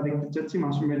ম্যাথের নাম্বার দেখতে চাচ্ছি,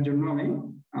 মাসুমের জন্য আমি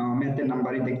ম্যাথের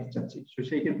নাম্বারই দেখতে চাচ্ছি। তো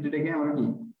সেই ক্ষেত্রে এটাকে আমরা কি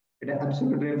এটা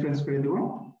অ্যাবসলিউট রেফারেন্স করে দেবো,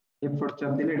 F4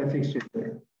 চাপ দিলে এটা ফিক্সড হয়ে যাবে।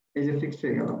 এই যে ফিক্সড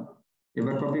হয়ে গেল,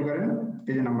 এবার কপি করেন,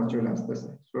 এই যে নাম্বার চলে আসতেছে।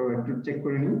 সো একটু চেক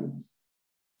করে নিন।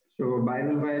 তো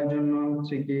বাইরুল ভাইয়ের জন্য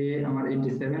হচ্ছে কি আমার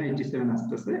 87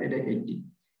 আসতেছে, এটা 80।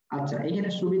 আচ্ছা, এখানে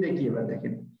সুবিধা কি এবার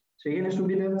দেখেন, সেখানে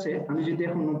সুবিধা হচ্ছে আমি যদি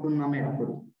এখন নতুন নাম অ্যাড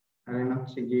করি, আর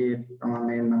হচ্ছে গিয়ে আমার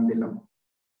মেয়ের নাম দিলাম,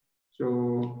 তো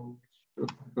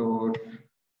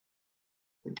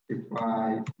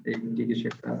 65 80 কিছু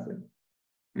একটা আছে,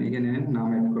 আমি এখানে নাম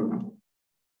অ্যাড করলাম,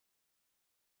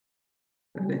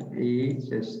 তাহলে এই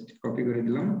জাস্ট কপি করে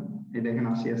দিলাম, এই দেখেন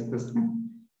 80 আসতেছে।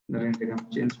 ধরেন এটাকে আমি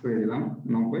চেঞ্জ করে দিলাম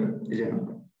 90, এই যে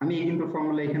 90। আমি কিন্তু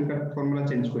ফর্মুলা এখানকার ফর্মুলা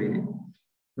চেঞ্জ করি না।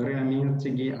 ধরেন আমি হচ্ছে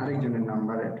গিয়ে আরেকজনের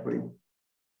নাম্বার অ্যাড করি,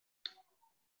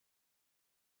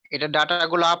 এটা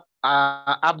ডাটাগুলো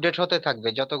আপডেট হতে থাকবে,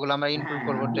 যতগুলো আমরা ইনপুট হ্যাঁ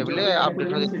করব আপনি টেবিলে যত অ্যাড আপডেট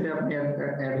করবেন হতে সেটা আপনি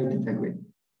অ্যাড হতে থাকবে।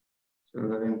 তো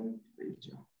ধরেন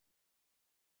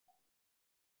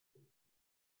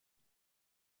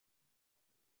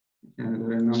এখানে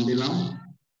ধরেন নাম দিলাম,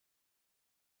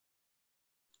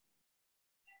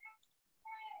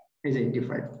 এই যে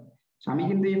 85। আমি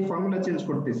কিন্তু এই ফর্মুলা চেঞ্জ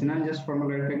করতেছি না, আমি জাস্ট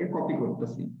ফর্মুলাটাকে কপি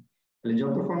করতেছি। তাহলে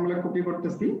যত ফর্মুলা কপি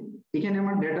করতেছি এখানে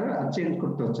আমার ডেটা চেঞ্জ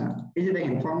করতে হচ্ছে না। এই যে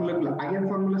দেখেন ফর্মুলাগুলো, আগের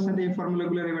ফর্মুলার সাথে এই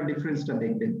ফর্মুলাগুলোর এবার ডিফারেন্সটা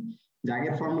দেখবেন, যে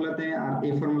আগের ফর্মুলাতে আর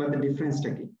এই ফর্মুলাতে ডিফারেন্সটা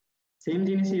কি। সেম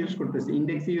জিনিস ইউজ করতেছি,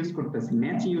 ইন্ডেক্স ইউজ করতেছি,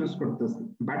 ম্যাচ ইউজ করতেছি,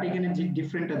 বাট এখানে যে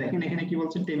ডিফারেন্টটা দেখেন, এখানে কি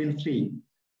বলছে টেবিল 3।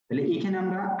 তাহলে এখানে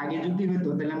আমরা আগে যদি হইতো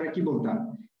তাহলে আমরা কি বলতাম,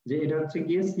 যে এটা হচ্ছে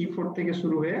গিয়ে C4 থেকে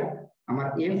শুরু হয়ে আমার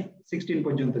F16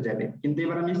 পর্যন্ত যাবে। কিন্তু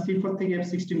এবার আমি C4 থেকে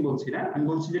F16 বলছি না, আমি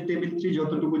বলছি যে টেবিল 3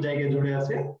 যতটুকু জায়গায় জুড়ে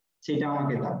আছে সেটা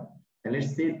আমাকে দাও। তাহলে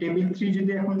সে টেবিল 3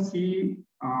 যদি এখন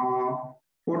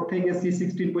C4 থেকে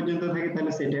C16 পর্যন্ত থাকে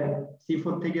তাহলে সেটা,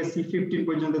 C4 থেকে C15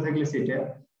 পর্যন্ত থাকলে সেটা,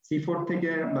 C4 থেকে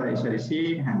সরি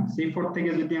C4 থেকে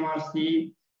যদি আমার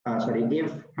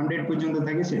F100 পর্যন্ত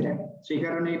থাকে সেটা। সেই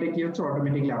কারণে এটা কি হচ্ছে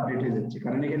অটোমেটিক্যালি আপডেট হয়ে যাচ্ছে,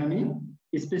 কারণ এখানে আমি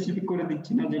স্পেসিফিক করে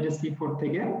দিচ্ছি না যে এটা C4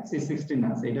 থেকে C16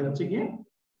 আছে, এটা হচ্ছে গিয়ে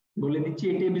বলে দিচ্ছি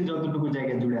এই টেবিল যতটুকু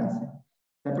জায়গা জুড়ে আছে।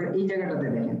 তারপর এই জায়গাটাতে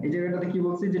দেখেন, এই জায়গাটাতে কি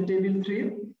বলছি যে টেবিল 3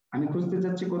 আমি খুঁজতে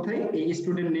চাচ্ছি কোথায়, এই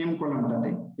স্টুডেন্ট নেম কলামটাতে,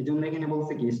 এই জন্য এখানে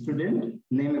বলছে কি স্টুডেন্ট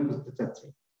নেমে খুঁজতে চাচ্ছি।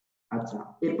 আচ্ছা,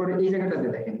 এরপরে এই জায়গাটাতে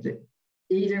দেখেন যে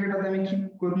এই জায়গাটাতে আমি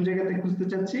কোন জায়গাতে খুঁজতে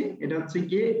চাচ্ছি, এটা হচ্ছে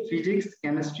গিয়ে ফিজিক্স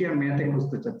কেমিস্ট্রি আর ম্যাথে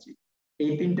খুঁজতে চাচ্ছি।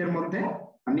 এই তিনটার মধ্যে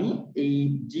আমি এই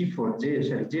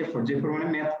J4 মানে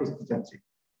ম্যাথ খুঁজতে চাচ্ছি।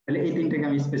 তাহলে এই তিনটাকে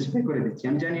আমি স্পেসিফাই করে দিচ্ছি।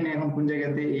 আমি জানি না এখন কোন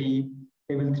জায়গাতে এই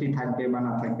টেবিল 3 থাকবে বা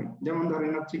না থাকবে। যেমন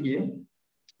ধরেন হচ্ছে গিয়ে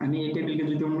আমি এই টেবিলকে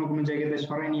যদি অন্য কোনো জায়গাতে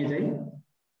সরাই নিয়ে যাই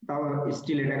তাও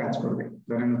স্টিল এটা কাজ করবে।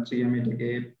 ধরেন হচ্ছে গিয়ে আমি এটাকে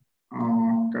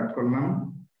কাট করলাম,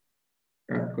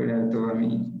 কাট করে হয়তো আমি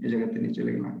এই জায়গাতে নিয়ে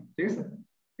চলে গেলাম, ঠিক আছে।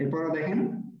 এরপরও দেখেন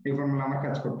এই ফর্মুলা আমার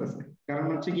কাজ করতেছে, কারণ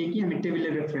হচ্ছে গিয়ে কি আমি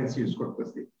টেবিলের রেফারেন্স ইউজ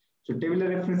করতেছি। তো টেবিলের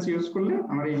রেফারেন্স ইউজ করলে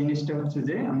আমার এই জিনিসটা হচ্ছে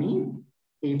যে আমি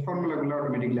এই ফর্মুলাগুলো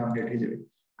অটোমেটিক্যালি আপডেট হয়ে যাবে।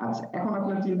 আচ্ছা, এখন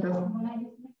আপনার চিন্তা,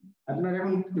 আপনার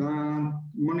এখন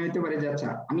মনে হতে পারে যে আচ্ছা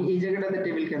আমি এই জায়গাটাতে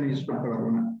টেবিল কেন ইউজ করতে পারবো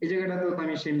না, এই জায়গাটাতেও তো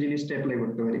আমি সেম জিনিসটা অ্যাপ্লাই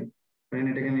করতে পারি। কারণ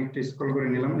এটাকে আমি একটু স্ক্রল করে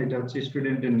নিলাম, এটা হচ্ছে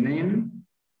স্টুডেন্টের নেম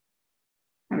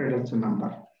আর এটা হচ্ছে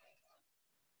নাম্বার।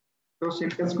 তো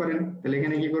সেম কাজ করেন, তাহলে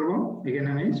এখানে কি করব, এখানে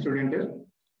আমি স্টুডেন্টের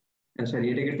সরি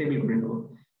এটাকে টেবিল করে নেবো।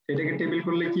 এটাকে টেবিল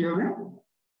করলে কি হবে,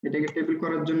 এটাকে টেবিল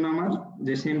করার জন্য আমার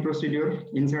যে সেম প্রসিডিওর,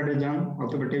 ইনসার্টে যান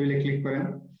অথবা টেবিলে ক্লিক করেন।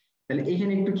 তাহলে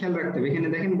এখানে একটু খেয়াল রাখতে হবে, এখানে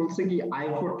দেখেন বলছে কি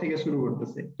i4 থেকে শুরু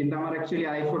করতেছে, কিন্তু আমার অ্যাকচুয়ালি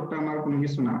i4টা আমার কোনো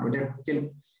কিছু না, ওটা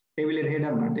টেবিলের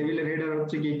হেডার না। টেবিলের হেডার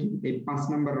হচ্ছে কি এই 5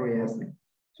 নাম্বার রয়ে আছে।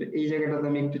 তো এই জায়গাটাতে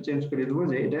আমি একটু চেঞ্জ করে দেবো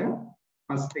যে এটা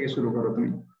 5 থেকে শুরু করো তুমি।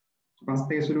 5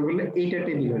 থেকে শুরু করলে এইটা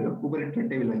টেবিল হলো, উপরেরটা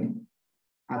টেবিল হয়নি।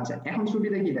 আচ্ছা, এখন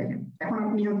সুবিধা কি দেখেন, এখন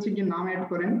আপনি হচ্ছে কি নাম অ্যাড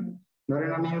করেন।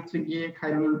 ধরেন আমি হচ্ছে গিয়ে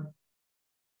খায়রুল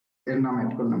এর নাম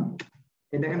অ্যাড করলাম,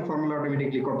 এই দেখেন ফর্মুলা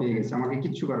অটোমেটিকলি কপি হয়ে গেছে, আমাকে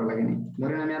কিচ্ছু করা লাগেনি।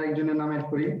 ধরেন আমি আরেকজনের নাম অ্যাড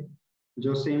করি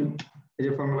জসিম, এই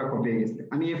যে ফর্মুলা কপি হয়ে গেছে।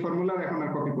 আমি এই ফর্মুলা এখন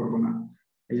আর কপি করব না।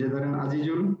 এই যে ধরেন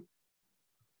আজিজুল,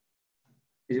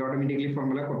 এই যে অটোমেটিকলি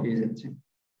ফর্মুলা কপি হয়ে যাচ্ছে।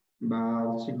 বা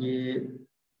হচ্ছে গিয়ে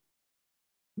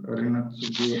ধরেন হচ্ছে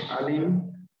গিয়ে আলিম,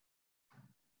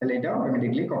 তাহলে এটা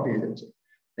অটোমেটিকলি কপি হয়ে যাচ্ছে।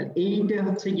 এইটা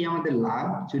হচ্ছে কি আমাদের লাভ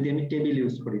যদি আমি টেবিল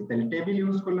ইউজ করি। তাহলে টেবিল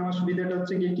ইউজ করলে আমার সুবিধাটা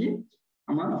হচ্ছে কি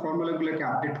আমার ফর্মুলা গুলোকে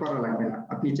আপডেট করা লাগবে না।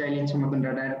 আপনি চাইলে ইচ্ছে মতন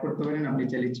ডাটা অ্যাড করতে পারেন, আপনি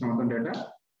চাইলে ইচ্ছে মতন ডাটা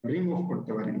রিমুভ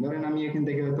করতে পারেন। ধরেন আমি এখান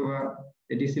থেকে হয়তো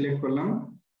এটি সিলেক্ট করলাম,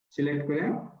 সিলেক্ট করে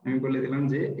আমি বলে দিলাম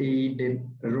যে এই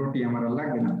রোটি আমার আর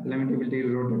লাগবে না, তাহলে আমি টেবিলটির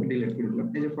রোটাকে ডিলিট করে দিলাম।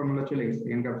 এই যে ফর্মুলা চলে গেছে,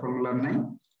 এখানকার ফর্মুলা নাই,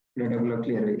 ডাটাগুলো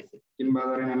ক্লিয়ার হয়ে গেছে। কিংবা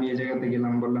ধরেন আমি এই জায়গাতে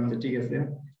গেলাম, বললাম যে ঠিক আছে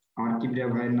আমার কিবরিয়া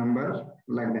ভাইয়ের নাম্বার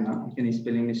লাগবে না, এখানে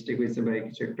স্পেলিং মিস্টেক হয়েছে বা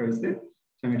কিছু একটা হয়েছে,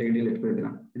 আমি এটাকে ডিলিট করে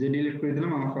দিলাম। যে ডিলিট করে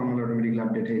দিলাম আমার ফর্মুলা অটোমেটিক্যালি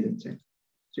আপডেট হয়ে যাচ্ছে।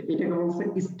 তো এটাকে বলছে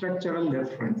স্ট্রাকচারাল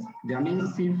রেফারেন্স, যে আমি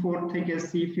C4 থেকে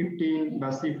C15 বা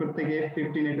C4 থেকে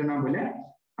F15 এটা না বলে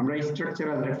আমরা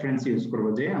স্ট্রাকচারাল রেফারেন্স ইউজ করব,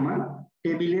 যে আমার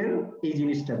টেবিলের এই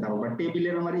জিনিসটা দাও বা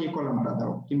টেবিলের আমার এই কলামটা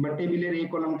দাও কিংবা টেবিলের এই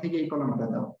কলাম থেকে এই কলামটা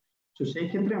দাও। তো সেই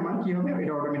ক্ষেত্রে আমার কি হবে,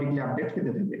 এটা অটোমেটিক্যালি আপডেট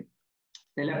হতে থাকবে।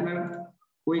 তাহলে আপনার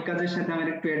ওই কাজের সাথে আমি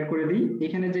একটু অ্যাড করে দিই,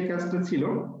 এখানে যে কাজটা ছিল,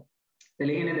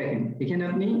 তাহলে এখানে দেখেন এখানে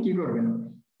আপনি কি করবেন,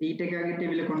 এইটাকে আগে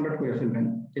টেবিলে কনভার্ট করে ফেলবেন।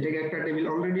 এটাকে একটা টেবিল,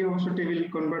 অলরেডি অবশ্য টেবিল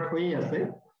কনভার্ট হয়েই আছে,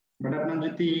 বাট আপনার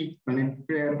যদি মানে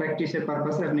প্র্যাকটিসের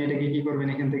পারপাসে আপনি এটাকে কি করবেন,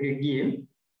 এখান থেকে গিয়ে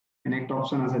এখানে একটা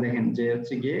অপশন আছে দেখেন যে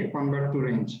হচ্ছে গিয়ে কনভার্ট টু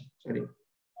রেঞ্জ, সরি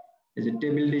এই যে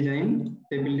টেবিল ডিজাইন,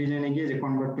 টেবিল ডিজাইনে গিয়ে যে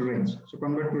convert to range, so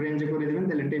convert to রেঞ্জে করে দিবেন,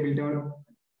 তাহলে টেবিলটা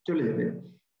চলে যাবে।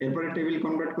 এরপরে টেবিল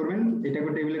কনভার্ট করবেন,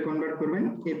 এটাকে টেবিলে কনভার্ট করবেন,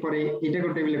 এরপরে এটাকে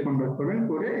টেবিলে কনভার্ট করবেন,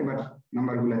 করে এবার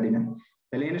নাম্বারগুলো দিবেন।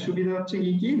 তাহলে এখানে সুবিধা হচ্ছে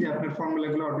কি যে আপনার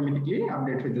ফর্মুলাগুলো অটোমেটিক্যালি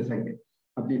আপডেট হতে থাকবে।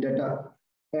 আপনি ডাটা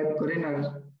অ্যাড করেন আর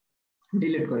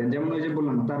ডিলিট করেন। যেমন ওই যে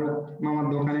বললাম তারক মামার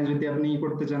দোকানে যদি আপনি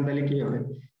করতে চান তাহলে কি হবে,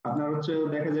 আপনার হচ্ছে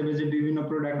দেখা যাবে যে বিভিন্ন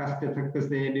প্রোডাক্ট আসতে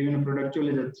থাকতেছে, বিভিন্ন প্রোডাক্ট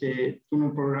চলে যাচ্ছে, কোনো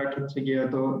প্রোডাক্ট হচ্ছে গিয়ে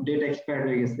হয়তো ডেট এক্সপায়ার্ড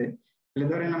হয়ে গেছে। তাহলে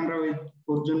ধরেন আমরা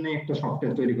ওর জন্য একটা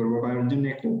সফটওয়্যার তৈরি করবো বা ওর জন্য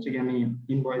একটা হচ্ছে কি আমি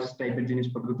ইনভয়েস টাইপের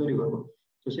জিনিসপত্র তৈরি করবো।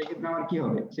 তো সেক্ষেত্রে আমার কি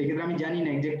হবে, সেক্ষেত্রে আমি জানি না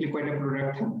এক্স্যাক্টলি কয়টা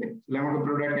প্রোডাক্ট থাকবে, তাহলে আমাকে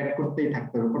প্রোডাক্ট অ্যাড করতেই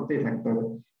থাকতে হবে, করতেই থাকতে হবে।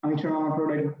 অনেক সময় আমার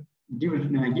প্রোডাক্ট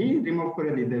কি রিমুভ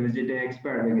করে দিতে হবে যেটা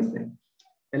এক্সপায়ার্ড হয়ে গেছে।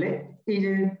 তাহলে এই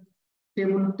যে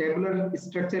টেবুলার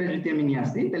স্ট্রাকচারে যদি আমি নিয়ে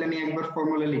আসি, তাহলে আমি একবার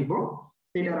ফর্মুলা লিখবো,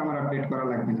 সেটা আমার আপডেট করা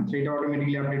লাগবে না, সেটা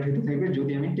অটোমেটিক্যালি আপডেট হতে থাকবে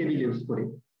যদি আমি টেবিল ইউজ করি।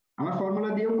 আমার ফর্মুলা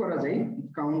দিয়েও করা যায়,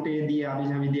 কাউন্ট এ দিয়ে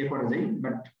আবিজাবি দিয়ে করা যায়,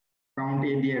 বাট কাউন্ট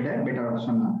এ দিয়ে এটা বেটার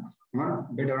অপশন না। আমার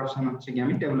বেটার অপশন হচ্ছে কি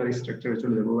আমি টেবুলার স্ট্রাকচারে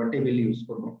চলে যাবো বা টেবিল ইউজ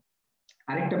করবো।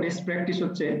 আরেকটা বেস্ট প্র্যাকটিস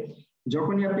হচ্ছে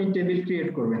যখনই আপনি টেবিল ক্রিয়েট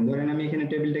করবেন, ধরেন আমি এখানে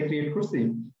টেবিলটা ক্রিয়েট করছি,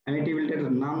 আমি টেবিলটার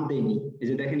নাম দেইনি, এই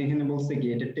যে দেখেন এখানে বলছে কি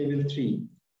এটা টেবিল 3,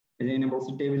 এখানে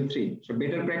বলছে টেবিল 3। সো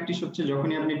বেটার প্র্যাকটিস হচ্ছে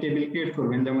যখনই আপনি টেবিল ক্রিয়েট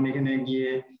করবেন, যেমন এখানে গিয়ে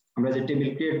আমরা যে টেবিল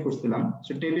ক্রিয়েট করছিলাম,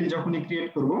 সো টেবিল যখনই ক্রিয়েট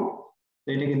করব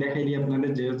এটাকে দেখাই দিই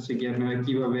আপনাদের যে হচ্ছে কি আপনারা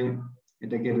কিভাবে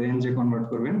এটাকে রেঞ্জে কনভার্ট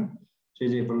করবেন। সেই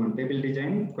যে বললাম table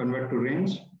design convert to range,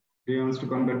 do you want to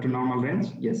convert to normal range,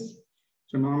 yes.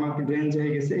 So normal range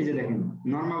হয়ে গেছে, এই যে দেখেন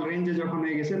নরমাল রেঞ্জে যখন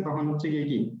হয়ে গেছে তখন হচ্ছে গিয়ে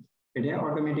কি এটা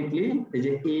অটোমেটিকলি এই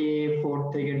যে A4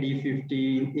 থেকে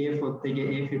D15, A4 থেকে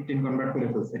A15 কনভার্ট করে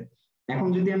ফেলছে। এখন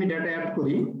যদি আমি ডাটা অ্যাড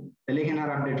করি তাহলে এখানে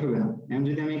আর আপডেট হবে না, এখন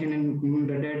যদি আমি এখানে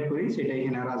ডাটা অ্যাড করি সেটা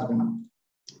এখানে আর আসবে না।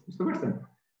 বুঝতে পারছেন?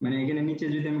 মানে এখানে নিচে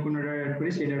যদি আমি কোনো ডাটা অ্যাড করি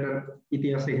সেই ডাটার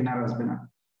ইতিহাস এখানে আর আসবে না,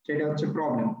 সেটা হচ্ছে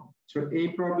প্রবলেম। সো এই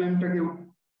প্রবলেমটাকে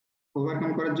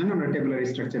ওভারকাম করার জন্য আমরা টেবুলার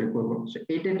স্ট্রাকচারে করবো।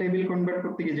 এইটা টেবিল কনভার্ট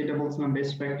করতে গিয়ে যেটা বলছিলাম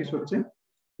বেস্ট প্র্যাকটিস হচ্ছে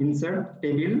ইনসার্ট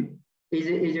টেবিল। এই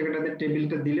যে এই জায়গাটাতে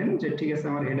টেবিলটা দিলেন যে ঠিক আছে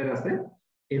আমার হেডার আছে,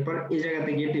 এরপর এই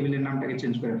জায়গাতে গিয়ে টেবিলের নামটাকে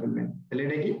চেঞ্জ করে ফেলবেন। তাহলে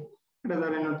এটা কি, এটা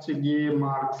ধরেন হচ্ছে গিয়ে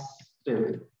মার্কস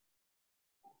টেবিল।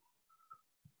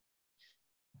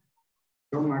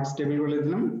 তো মার্কস টেবিল বলে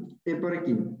দিলাম। এরপরে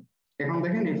কি, এখন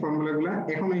দেখেন এই ফর্মুলা গুলা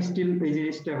এখনো স্টিল এই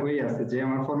জিনিসটা হয়ে আছে যে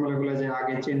আমার ফর্মুলা গুলা যে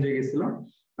আগে চেঞ্জ হয়ে গেছিল,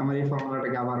 আমার এই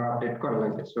ফর্মুলাটাকে আবার আপডেট করা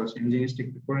লাগবে। সো সেই জিনিসটা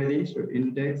একটু করে দিই। সো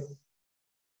ইন্ডেক্স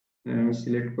আমি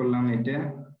সিলেক্ট করলাম এটা,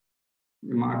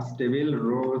 মার্কস টেবিল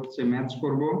রো হচ্ছে ম্যাচ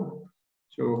করব।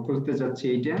 সো খুঁজতে চাচ্ছি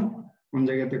এইটা, কোন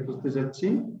জায়গাতে খুঁজতে চাচ্ছি,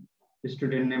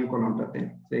 স্টুডেন্ট নেম কলমটাতে।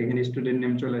 তো এখানে স্টুডেন্ট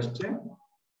নেম চলে আসছে,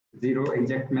 0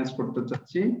 এক্সাক্ট ম্যাচ করতে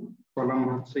চাচ্ছি, কলাম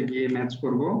হচ্ছে গিয়ে ম্যাচ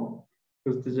করব,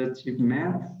 খুঁজতে চাচ্ছি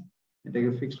ম্যাথ, এটাকে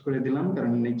ফিক্স করে দিলাম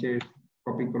কারণ নিচে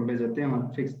কপি করলে যাতে আমার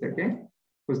ফিক্স থাকে।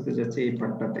 খুঁজতে চাচ্ছি এই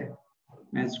পার্টটাতে,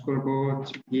 ম্যাচ করব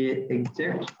হচ্ছে গিয়ে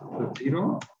এক্সাক্ট 0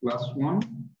 প্লাস 1,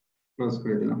 ক্লোজ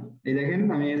করে দিলাম। এই দেখেন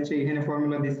আমি হচ্ছে এখানে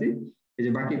ফর্মুলা দিছি, এই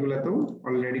যে বাকিগুলোতেও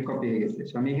অলরেডি কপি হয়ে গেছে।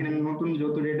 আমি এখানে নতুন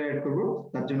যত ডেটা অ্যাড করবো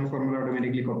তার জন্য ফর্মুলা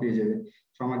অটোমেটিকলি কপি হয়ে যাবে।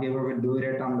 আমাকে এভাবে দৌড়ে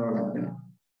টান দেওয়া লাগবে না,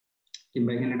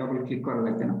 কিংবা এখানে ডবল ক্লিক করা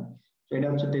লাগবে না। তো এটা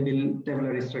হচ্ছে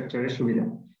টেবুলার স্ট্রাকচারের সুবিধা।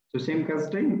 তো সেম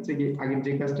কাজটাই হচ্ছে কি আগের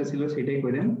যে কাজটা ছিল সেটাই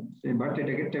করেন, বাট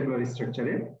এটাকে টেবুলার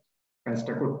স্ট্রাকচারে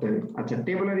কাজটা করতে হবে। আচ্ছা,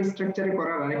 টেবুলার স্ট্রাকচারে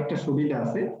করার আরেকটা সুবিধা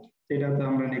আছে, সেটা তো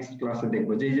আমরা নেক্সট ক্লাসে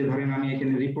দেখবো। যে ধরেন আমি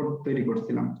এখানে রিপোর্ট তৈরি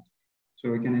করছিলাম, তো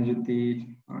এখানে যদি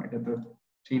এটা তো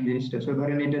সেম জিনিসটা, তো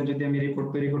ধরেন এটা যদি আমি রিপোর্ট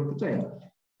তৈরি করতে চাই,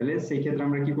 তাহলে সেই ক্ষেত্রে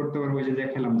আমরা কি করতে পারবো, যে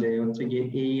দেখালাম যে হচ্ছে গিয়ে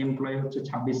এই এমপ্লয় হচ্ছে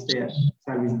 26টা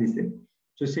সার্ভিস দিছে।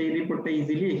 তো সেই রিপোর্টটা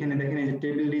ইজিলি এখানে দেখেন এই যে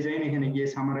টেবিল ডিজাইন, এখানে গিয়ে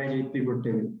সামারাইজ উইথ রিপোর্ট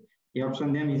টেবিল, এই অপশন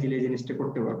দিয়ে আমি ইজিলি এই জিনিসটা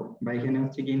করতে পারবো। বা এখানে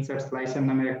হচ্ছে কি ইনসার্ট স্লাইসার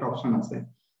নামের একটা অপশন আছে।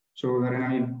 সো ধরেন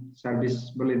আমি সার্ভিস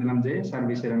বলে দিলাম যে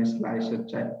সার্ভিসের আমি স্লাইসার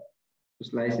চাই,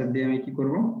 স্লাইসার দিয়ে আমি কি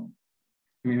করব,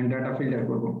 আমি ডাটা ফিল্টার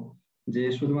করব যে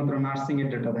শুধুমাত্র নার্সিং এর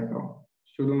ডাটা দেখাও,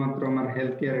 শুধুমাত্র আমার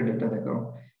হেলথ কেয়ারের ডাটা দেখাও,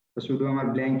 শুধু আমার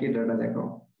ব্ল্যাঙ্কের ডাটা দেখাও,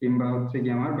 কিংবা হচ্ছে কি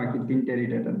আমার বাকি তিনটারই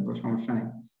ডাটা দেখাও, সমস্যা নেই।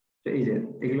 তো এই যে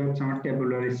এগুলো হচ্ছে আমার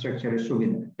টেবুলার স্ট্রাকচারের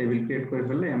সুবিধা। টেবিল ক্রিয়েট করে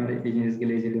ফেললে আমার এই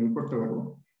জিনিসগুলো ইজিলি আমি করতে পারবো,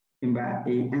 কিংবা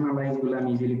এই অ্যানালাইজ গুলো আমি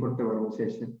ইজিলি করতে পারবো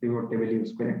পিভট টেবিল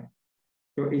ইউজ করে।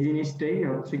 তো এই জিনিসটাই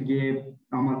হচ্ছে গিয়ে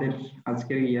আমাদের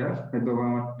আজকের ইয়ার, হয়তো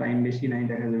আমার টাইম বেশি নাই,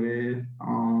 দেখা যাবে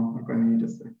কয় মিনিট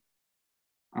আছে,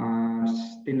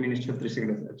 3 মিনিট 36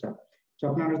 সেকেন্ড আছে। আচ্ছা, তো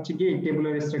আপনার হচ্ছে কি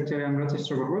টেবুলার স্ট্রাকচারে আমরা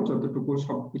চেষ্টা করবো যতটুকু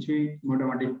সবকিছুই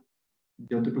মোটামুটি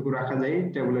যতটুকু রাখা যায়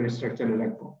টেবুলার স্ট্রাকচারে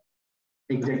রাখবো,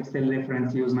 এক্সাক্ট সেল রেফারেন্স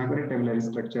ইউজ না করে টেবুলার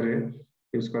স্ট্রাকচারে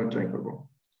ইউজ করার ট্রাই করবো।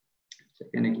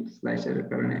 এখানে কি স্লাইসারের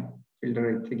কারণে ফিল্টার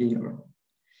থেকেই হবে,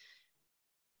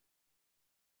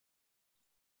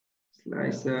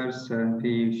 স্লাইসার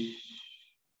সার্ভিস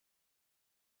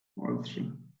অল 3।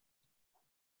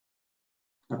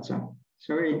 আচ্ছা,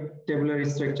 সো এই টেবুলার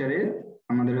স্ট্রাকচারে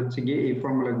আমাদের হচ্ছে গিয়ে এই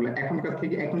ফর্মুলাগুলো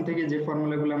এখন থেকে যে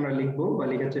ফর্মুলাগুলো আমরা লিখবো বা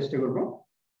লেখার চেষ্টা করব,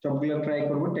 সবগুলো ট্রাই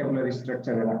করব টেবুলার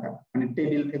স্ট্রাকচারে রাখা, মানে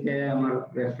টেবিল থেকে আমার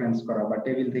রেফারেন্স করা বা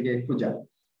টেবিল থেকে খোঁজা।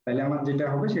 তাহলে আমার যেটা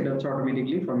হবে সেটা হচ্ছে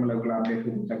অটোমেটিকলি ফর্মুলাগুলো আপডেট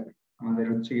হতে থাকবে, আমাদের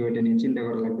হচ্ছে কি ওইটা নিয়ে চিন্তা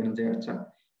করা লাগবে না যে আচ্ছা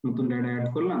নতুন ডাটা অ্যাড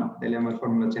করলাম তাহলে আমার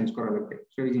ফর্মুলা চেঞ্জ করা লাগবে,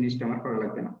 তো এই জিনিসটা আমার করা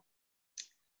লাগবে না।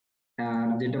 আর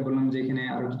যেটা বললাম যে এখানে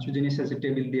আরো কিছু জিনিস আছে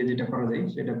টেবিল দিয়ে যেটা করা যায়,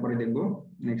 সেটা পরে দেখবো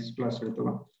নেক্সট ক্লাস হয়তো।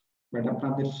 বাট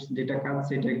আপনাদের যেটা কাজ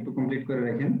সেটা একটু কমপ্লিট করে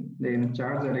রাখেন। দেখেন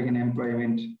চার্জ আর এখানে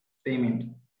এমপ্লয়মেন্ট পেমেন্ট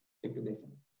একটু দেখেন।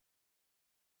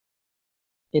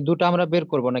 এই দুটো আমরা বের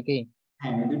করব নাকি?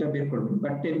 হ্যাঁ, এই দুটা বের করবেন,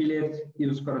 বাট টেবিলের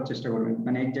ইউজ করার চেষ্টা করবেন,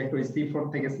 মানে এক্সাক্ট ওই C4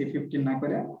 থেকে C15 না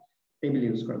করে টেবিল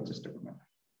ইউজ করার চেষ্টা করবেন।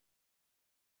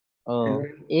 ও,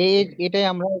 এই এটাই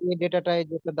আমরা এই ডেটাটা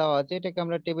যেটা দেওয়া আছে এটাকে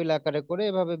আমরা টেবিল আকারে করে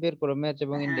এভাবে বের করব, ম্যাচ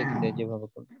এবং হ্যাঁ ইন্ডেক্স হ্যাঁ, দিয়ে যেভাবে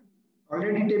করব।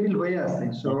 অলরেডি টেবিল হয়ে আছে।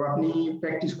 সো আচ্ছা। আপনি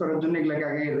প্র্যাকটিস করার জন্য এগুলাকে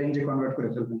আগে রেঞ্জে কনভার্ট করে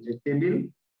ফেলবেন, যে table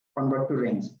convert to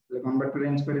range, convert to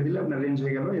range করে দিলে আপনার রেঞ্জ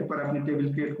হয়ে গেল। এরপর আপনি টেবিল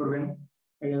ক্রিয়েট করবেন,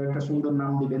 একটা সুন্দর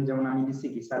নাম দিবেন, যেমন আমি দিচ্ছি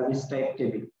কি সার্ভিস টাইপ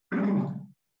টেবিল,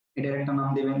 এটার একটা নাম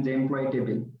দিবেন যে এমপ্লয়ি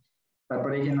টেবিল।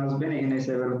 তারপরে এখানে আসবেন, এখানে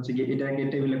এসে এবার হচ্ছে কি এটাকে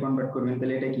টেবিলে কনভার্ট করবেন।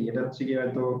 তাহলে এটা কি, এটা হচ্ছে কি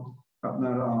হয়তো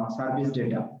আপনার সার্ভিস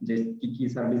ডেটা, যে কি কি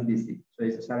সার্ভিস দিছি, তো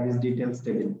এই সার্ভিস ডিটেইলস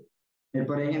টেবিল।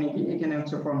 এরপরে এখানে কি, এখানে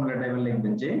হচ্ছে ফর্মুলা টাইপের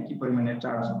লিখবেন যে কি পরিমাণে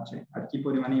চার্জ হচ্ছে আর কি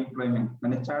পরিমাণে এমপ্লয়মেন্ট,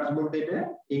 মানে চার্জ বলতে এটা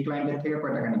এই ক্লায়েন্টের থেকে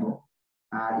কয় টাকা নিব,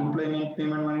 আর এমপ্লয়মেন্ট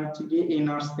পেমেন্ট মানে হচ্ছে কি এই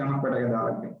নার্সকে আমার কয় টাকা দেওয়া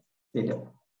লাগবে এটা।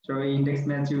 তো এই ইন্ডেক্স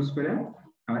ম্যাচ ইউজ করে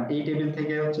আমার এই টেবিল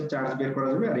থেকে হচ্ছে চার্জ বের করা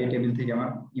যাবে, আর এই টেবিল থেকে আমার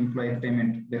এমপ্লয়ি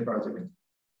পেমেন্ট বের করা যাবে।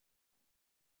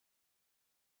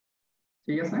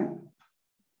 ঠিক আছে?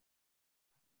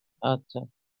 আচ্ছা।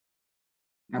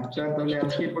 আচ্ছা তাহলে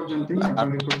আজকে এই পর্যন্তই।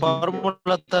 আপনাদের কোশ্চেন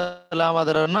ফর্মুলা তাহলে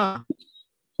আমাদের আর না,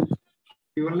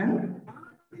 কি বললেন?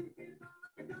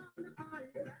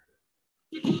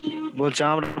 বলছি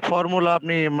আমরা ফর্মুলা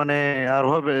আপনি মানে আর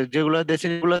হবে যেগুলো দেশি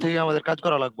গুলো থেকে আমাদের কাজ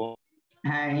করা লাগবে।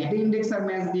 হ্যাঁ এটা ইন্ডেক্স আর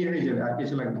ম্যাচ দিয়ে হয়ে যাবে, আর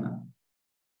কিছু লাগবে না।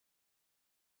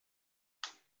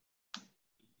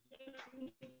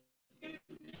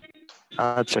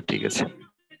 আচ্ছা ঠিক আছে।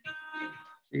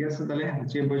 ঠিক আছে তাহলে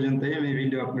আজকে এই পর্যন্তই, আমি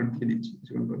ভিডিও আপলোড দিয়ে দিচ্ছি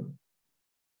কিছুক্ষণ পর।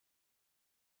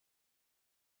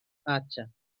 আচ্ছা।